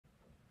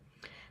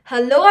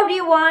Hello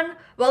everyone,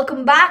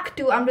 welcome back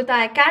to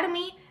Amrutha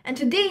Academy, and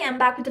today I'm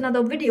back with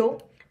another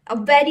video, a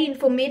very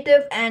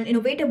informative and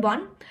innovative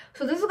one.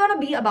 So this is going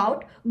to be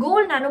about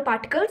gold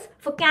nanoparticles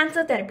for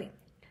cancer therapy.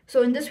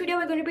 So in this video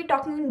we're going to be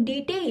talking in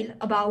detail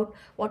about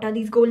what are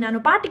these gold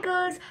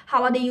nanoparticles,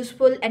 how are they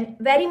useful and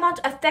very much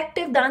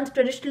effective than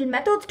traditional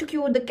methods to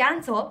cure the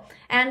cancer,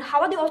 and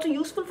how are they also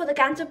useful for the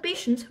cancer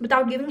patients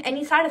without giving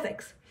any side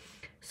effects.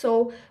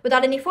 So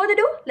without any further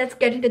ado, let's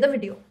get into the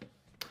video.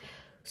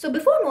 So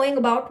before knowing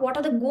about what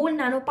are the gold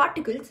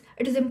nanoparticles,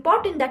 it is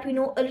important that we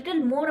know a little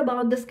more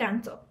about this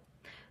cancer.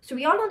 So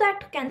we all know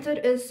that cancer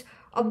is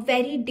a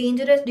very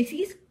dangerous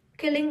disease,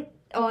 killing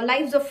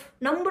lives of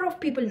number of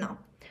people now.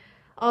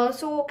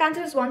 So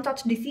cancer is one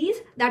such disease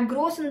that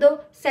grows in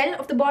the cell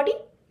of the body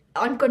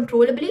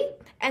uncontrollably,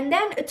 and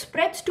then it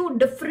spreads to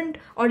different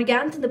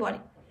organs in the body.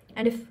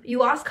 And if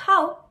you ask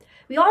how,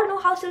 we all know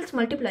how cells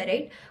multiply,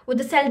 right? With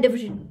the cell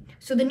division.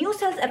 So the new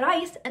cells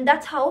arise, and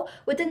that's how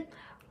within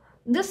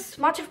this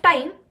much of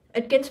time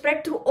it can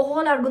spread through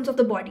all organs of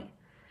the body.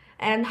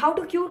 And how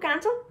to cure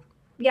cancer?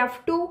 We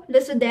have two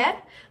listed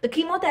there: the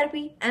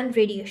chemotherapy and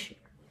radiation.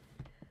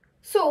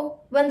 So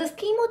when this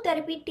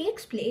chemotherapy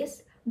takes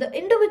place, the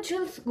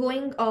individuals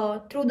going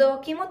through the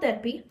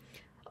chemotherapy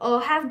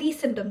have these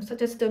symptoms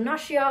such as the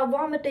nausea,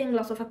 vomiting,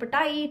 loss of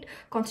appetite,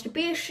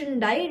 constipation,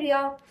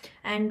 diarrhea,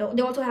 and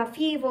they also have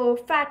fever,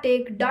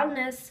 fatigue,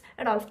 dullness,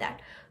 and all of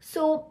that.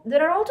 So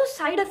there are also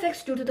side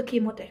effects due to the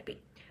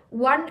chemotherapy.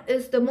 One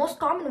is the most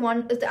common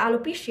one is the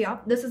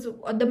alopecia. This is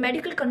the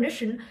medical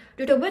condition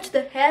due to which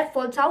the hair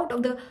falls out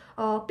of the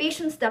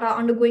patients that are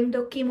undergoing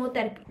the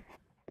chemotherapy.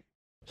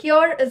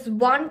 Here is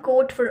one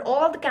quote for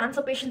all the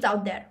cancer patients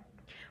out there.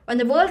 When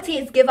the world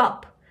says give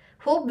up,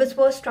 hope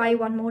whispers try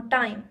one more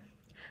time.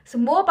 So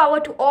more power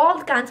to all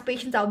the cancer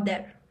patients out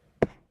there.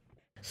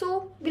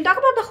 So we'll talk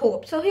about the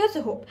hope. So here's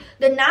the hope.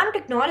 The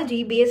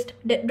nanotechnology based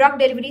drug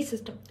delivery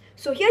system.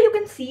 So here you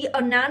can see a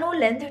nano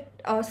length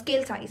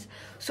scale size.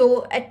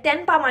 So at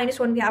 10 power minus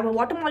 1 we have a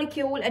water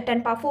molecule, at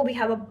 10 power 4 we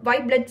have a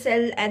white blood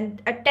cell,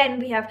 and at 10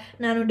 we have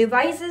nano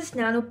devices,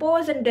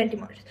 nanopores and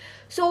dentimers.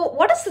 So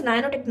what is the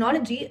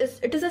nanotechnology?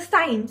 It is a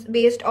science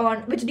based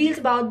on which deals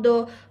about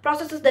the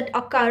processes that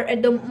occur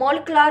at the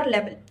molecular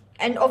level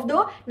and of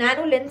the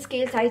nano length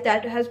scale size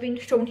that has been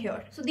shown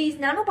here. So these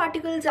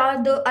nanoparticles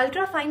are the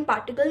ultra fine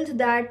particles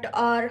that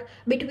are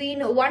between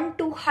 1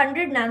 to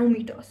 100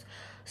 nanometers.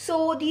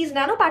 So these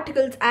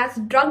nanoparticles as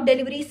drug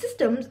delivery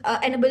systems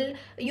enable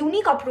a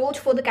unique approach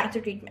for the cancer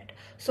treatment.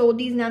 So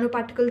these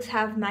nanoparticles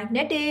have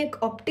magnetic,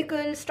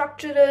 optical,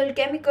 structural,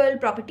 chemical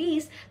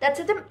properties that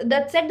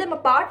set them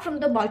apart from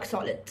the bulk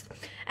solids,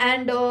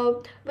 and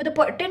with the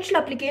potential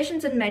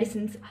applications in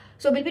medicines.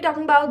 So we'll be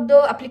talking about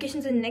the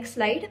applications in the next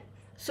slide.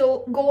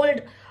 So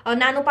gold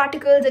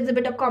nanoparticles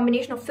exhibit a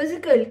combination of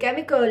physical,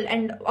 chemical,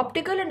 and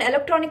optical and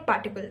electronic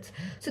particles.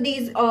 So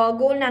these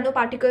gold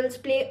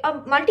nanoparticles play a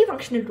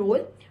multifunctional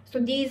role. So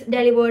these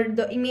deliver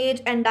the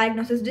image and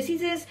diagnosis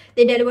diseases.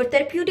 They deliver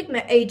therapeutic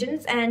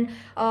agents and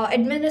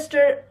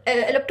administer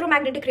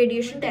electromagnetic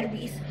radiation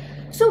therapies.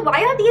 So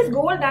why are these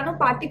gold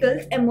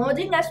nanoparticles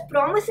emerging as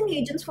promising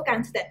agents for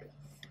cancer therapy?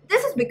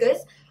 This is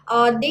because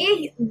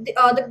the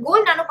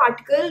gold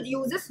nanoparticle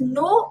uses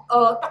no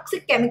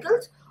toxic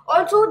chemicals.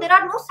 Also, there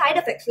are no side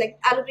effects like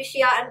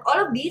alopecia, and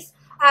all of these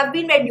have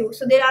been reduced.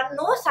 So there are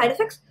no side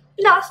effects,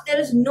 plus there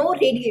is no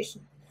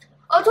radiation.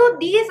 Also,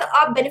 these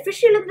are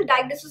beneficial in the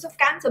diagnosis of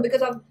cancer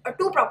because of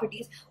two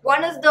properties.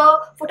 One is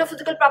the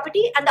photophysical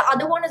property and the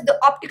other one is the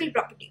optical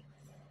property.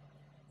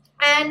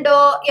 And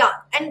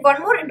and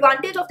one more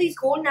advantage of these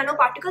gold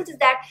nanoparticles is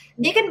that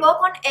they can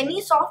work on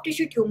any soft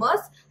tissue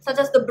tumors such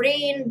as the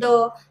brain,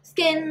 the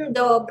skin,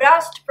 the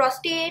breast,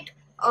 prostate,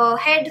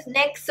 head,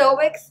 neck,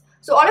 cervix.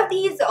 So all of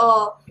these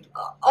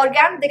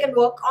organs they can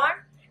work on,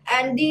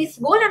 and these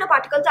gold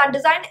nanoparticles are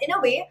designed in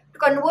a way to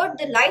convert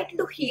the light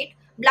into heat,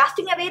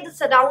 blasting away the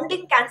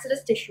surrounding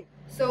cancerous tissue.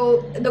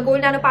 So the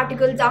gold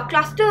nanoparticles are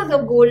clusters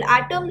of gold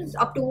atoms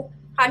up to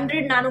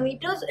 100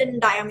 nanometers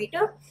in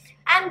diameter,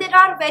 and there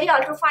are very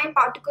ultrafine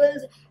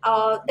particles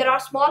that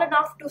are small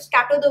enough to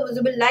scatter the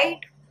visible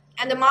light,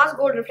 and the mass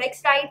gold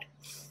reflects light,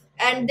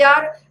 and they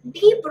are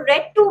deep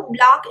red to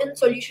black in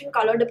solution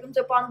color, depends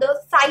upon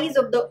the size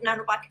of the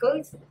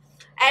nanoparticles.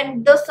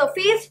 And the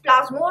surface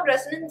plasmon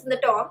resonance in the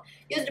term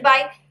used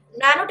by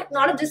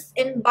nanotechnologists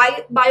in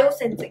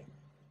biosensing.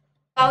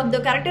 About the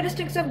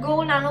characteristics of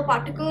gold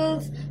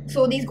nanoparticles.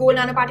 So these gold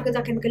nanoparticles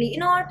are chemically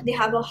inert, they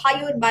have a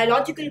higher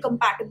biological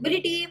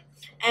compatibility,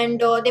 and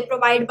they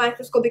provide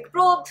microscopic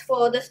probes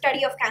for the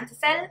study of cancer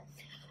cell,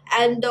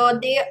 and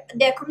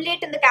they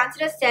accumulate in the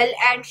cancerous cell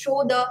and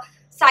show the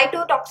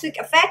cytotoxic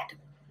effect,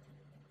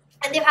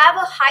 and they have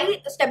a high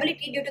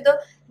stability due to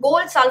the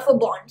gold sulfur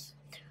bonds.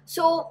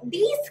 So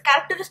these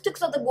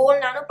characteristics of the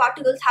gold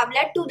nanoparticles have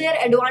led to their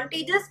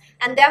advantages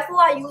and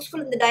therefore are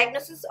useful in the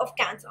diagnosis of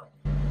cancer.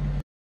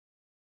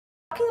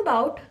 Talking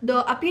about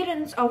the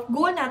appearance of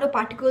gold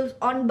nanoparticles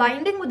on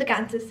binding with the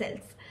cancer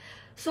cells.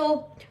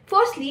 So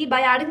firstly,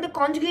 by adding the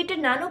conjugated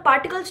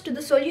nanoparticles to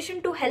the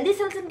solution to healthy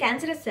cells and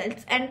cancerous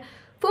cells, and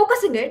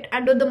Focusing it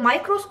under the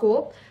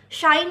microscope,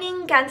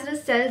 shining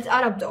cancerous cells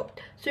are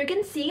absorbed. So you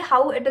can see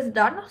how it is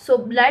done. So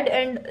blood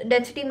and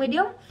density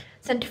medium,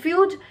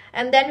 centrifuge,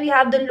 and then we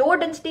have the low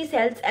density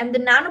cells and the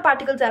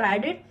nanoparticles are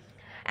added,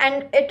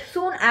 and it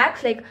soon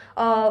acts like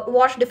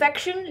wash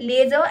diffection,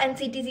 laser and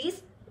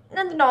CTCs,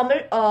 and the normal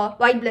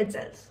white blood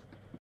cells.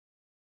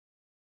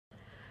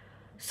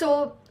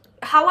 So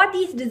how are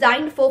these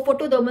designed for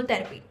photothermal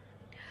therapy?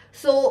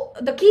 So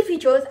the key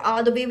features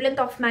are the wavelength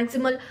of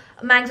maximal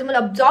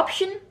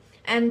absorption,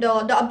 and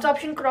the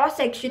absorption cross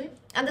section,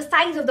 and the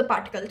size of the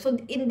particle. So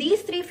in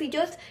these three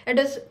features it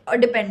is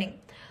depending.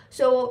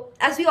 So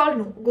as we all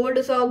know, gold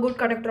is a good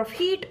conductor of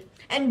heat,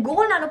 and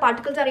gold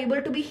nanoparticles are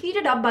able to be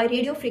heated up by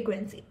radio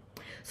frequency.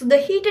 So the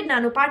heated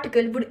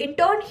nanoparticle would in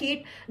turn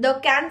heat the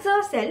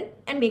cancer cell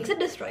and makes it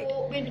destroyed.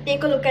 So we'll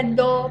take a look at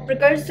the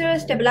precursor,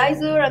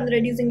 stabilizer and the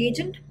reducing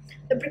agent.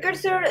 The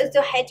precursor is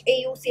the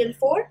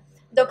HAUCl4,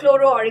 the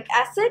chloroauric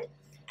acid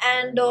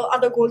and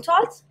other gold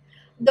salts.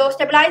 The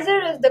stabilizer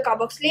is the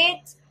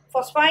carboxylates,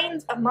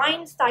 phosphines,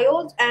 amines,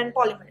 thiols and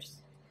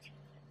polymers.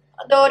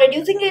 The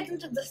reducing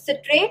agent is the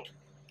citrate,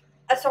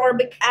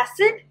 ascorbic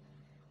acid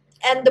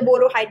and the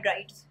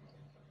borohydrides.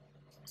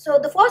 So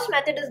the first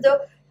method is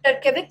the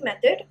Turkevic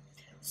method.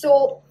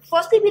 So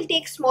firstly we'll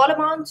take small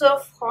amounts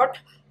of hot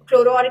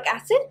chloroauric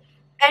acid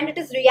and it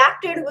is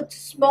reacted with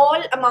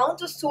small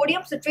amounts of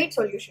sodium citrate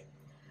solution.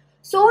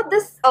 So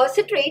this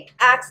citrate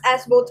acts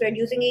as both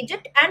reducing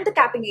agent and the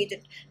capping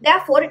agent.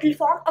 Therefore, it will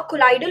form a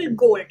colloidal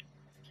gold.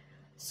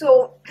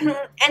 So,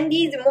 and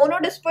these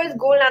monodispersed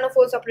gold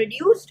nanophores are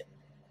produced.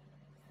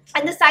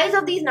 And the size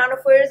of these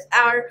nanophores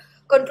are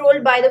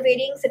controlled by the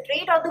varying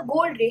citrate or the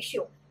gold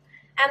ratio.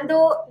 And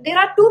there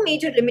are two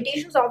major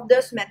limitations of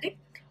this method.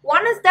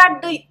 One is that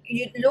the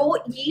low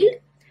yield,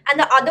 and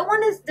the other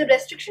one is the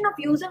restriction of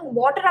using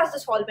water as the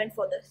solvent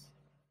for this.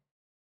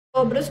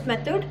 Brust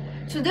method.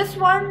 So this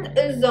one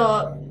is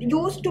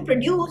used to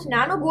produce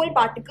nano gold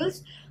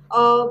particles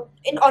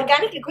in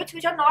organic liquids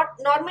which are not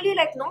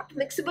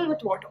mixable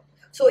with water.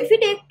 So if you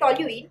take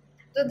toluene,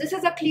 so this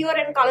is a clear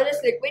and colorless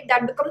liquid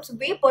that becomes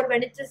vapor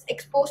when it is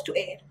exposed to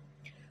air.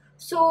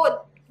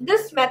 So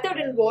this method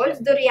involves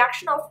the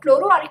reaction of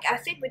chloroauric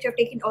acid, which I've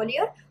taken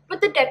earlier,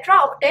 with the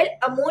tetraoctyl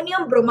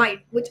ammonium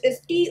bromide, which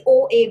is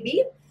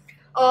TOAB,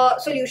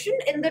 solution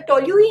in the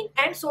toluene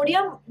and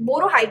sodium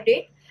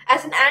borohydrate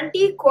as an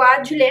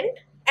anticoagulant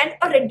and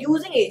a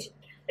reducing agent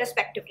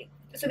respectively.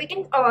 So we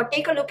can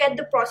take a look at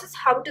the process,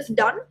 how it is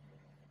done.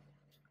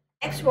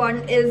 Next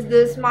one is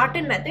the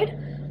Martin method.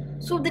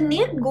 So the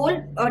naked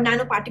gold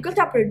nanoparticles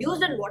are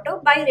produced in water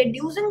by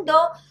reducing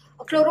the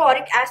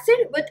chloroauric acid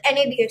with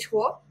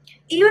NaBH4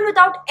 even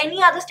without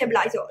any other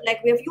stabilizer.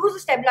 Like we have used the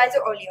stabilizer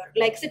earlier,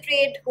 like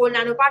citrate, gold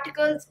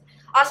nanoparticles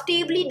are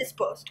stably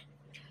dispersed.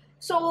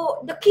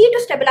 So the key to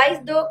stabilize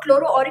the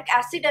chloroauric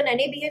acid and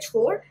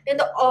NaBH4 in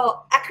the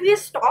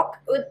aqueous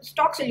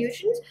stock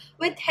solutions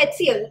with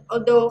HCl,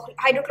 the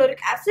hydrochloric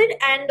acid,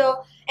 and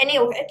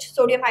NaOH,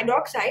 sodium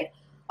hydroxide,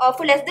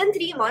 for less than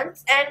 3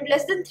 months and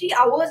less than 3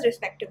 hours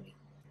respectively.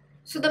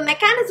 So the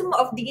mechanism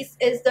of these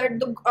is that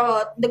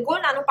the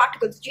gold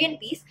nanoparticles,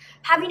 GNPs,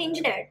 have been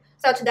engineered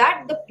such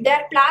that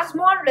their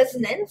plasmon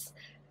resonance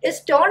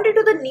is turned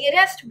into the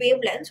nearest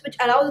wavelengths, which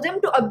allows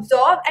them to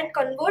absorb and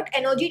convert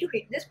energy to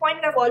heat. This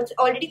point I've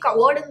already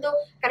covered in the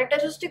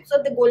characteristics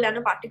of the gold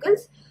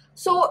nanoparticles.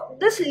 So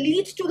this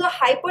leads to the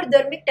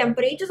hyperthermic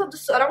temperatures of the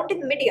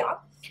surrounding media,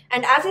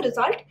 and as a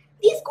result,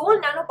 these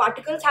gold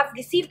nanoparticles have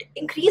received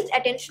increased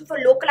attention for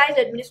localized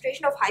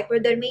administration of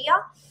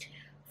hyperthermia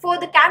for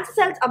the cancer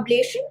cells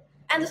ablation,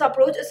 and this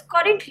approach is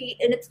currently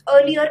in its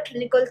earlier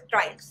clinical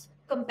trials.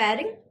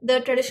 Comparing the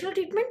traditional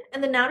treatment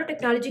and the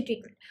nanotechnology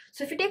treatment.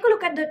 So if you take a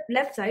look at the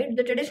left side,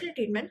 the traditional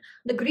treatment,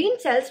 the green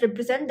cells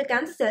represent the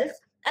cancer cells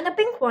and the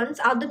pink ones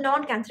are the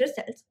non-cancerous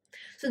cells.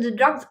 So the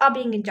drugs are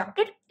being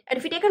injected, and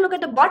if you take a look at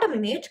the bottom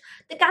image,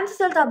 the cancer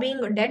cells are being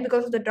dead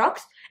because of the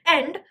drugs,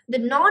 and the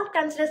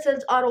non-cancerous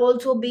cells are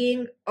also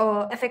being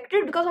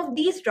affected because of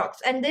these drugs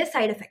and their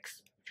side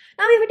effects.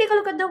 Now if we take a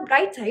look at the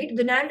right side,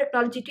 the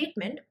nanotechnology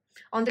treatment,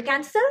 on the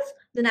cancer cells,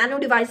 the nano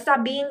devices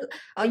are being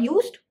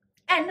used,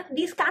 and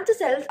these cancer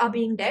cells are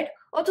being dead.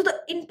 Also, the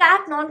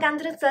intact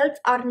non-cancerous cells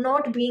are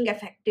not being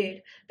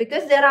affected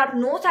because there are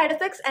no side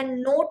effects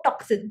and no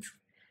toxins.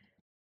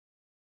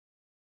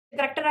 The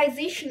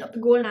characterization of the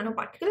gold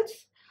nanoparticles.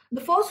 The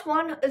first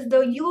one is the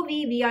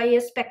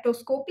UV-VIS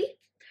spectroscopy.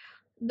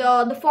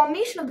 The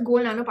formation of the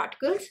gold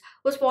nanoparticles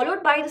was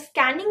followed by the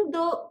scanning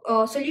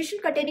the solution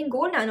containing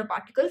gold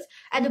nanoparticles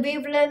at the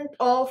wavelength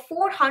of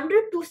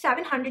 400 to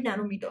 700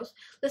 nanometers.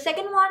 The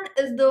second one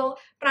is the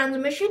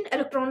transmission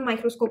electron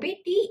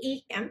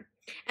microscopy, TEM,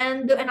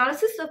 and the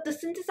analysis of the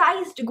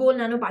synthesized gold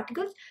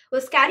nanoparticles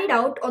was carried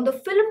out on the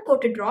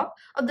film-coated drop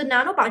of the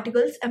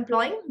nanoparticles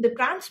employing the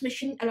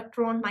transmission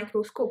electron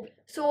microscopy.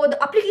 So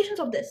the applications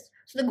of this.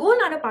 So the gold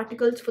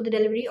nanoparticles for the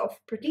delivery of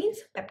proteins,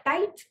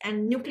 peptides,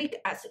 and nucleic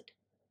acid.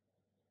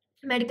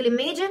 Medical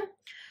imaging.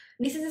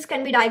 Diseases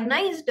can be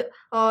diagnosed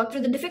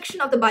through the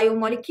detection of the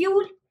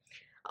biomolecule.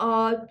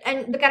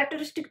 and the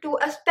characteristic to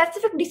a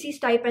specific disease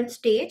type and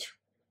stage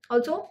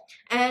also.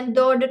 And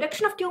the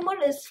detection of tumor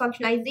is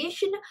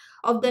functionalization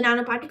of the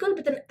nanoparticle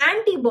with an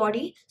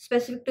antibody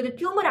specific to the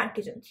tumor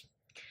antigens.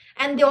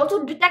 And they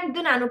also detect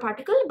the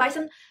nanoparticle by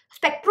some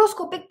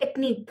spectroscopic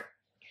technique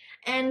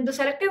and the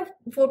selective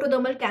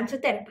photothermal cancer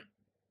therapy.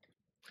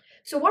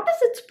 So what is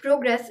its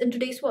progress in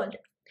today's world?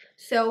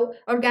 So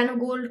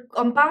organogold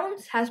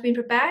compounds has been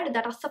prepared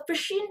that are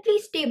sufficiently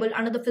stable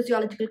under the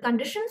physiological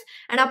conditions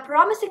and are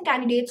promising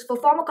candidates for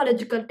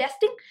pharmacological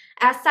testing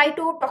as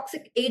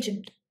cytotoxic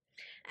agent.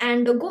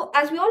 And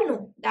as we all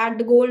know, that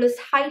the gold is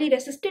highly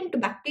resistant to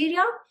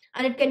bacteria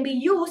and it can be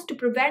used to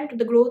prevent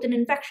the growth in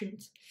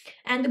infections.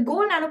 And the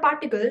gold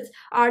nanoparticles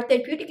are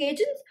therapeutic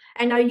agents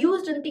and are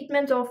used in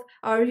treatments of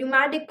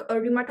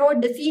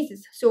rheumatoid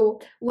diseases. So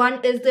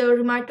one is the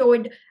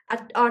rheumatoid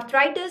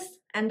arthritis,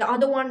 and the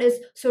other one is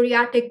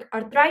psoriatic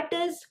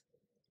arthritis,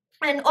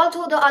 and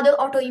also the other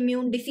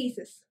autoimmune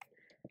diseases.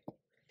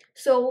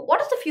 So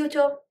what is the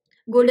future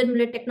golden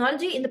bullet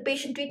technology in the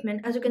patient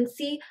treatment, as you can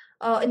see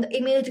in the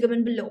image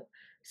given below?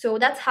 So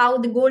that's how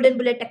the golden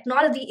bullet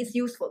technology is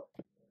useful.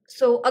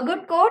 So a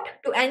good quote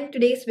to end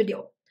today's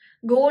video: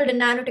 gold and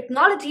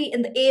nanotechnology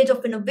in the age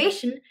of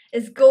innovation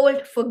is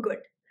gold for good.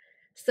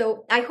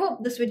 So I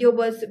hope this video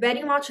was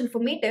very much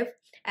informative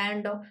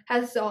and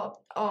has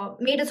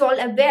made us all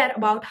aware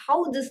about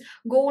how this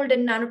gold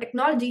and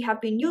nanotechnology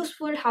have been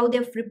useful, how they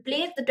have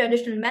replaced the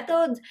traditional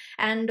methods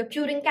and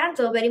curing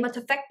cancer very much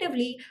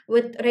effectively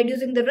with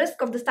reducing the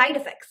risk of the side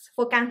effects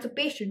for cancer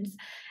patients.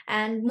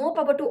 And more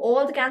power to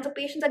all the cancer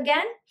patients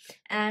again.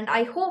 And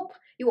I hope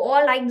you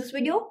all liked this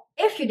video.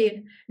 If you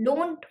did,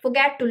 don't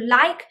forget to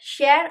like,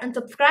 share and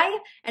subscribe,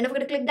 and don't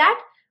forget to click that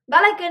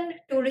bell icon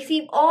to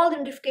receive all the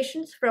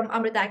notifications from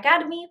Amrutha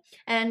Academy.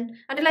 And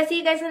until I see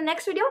you guys in the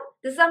next video,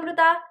 this is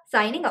Amrutha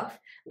signing off.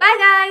 Bye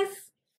guys!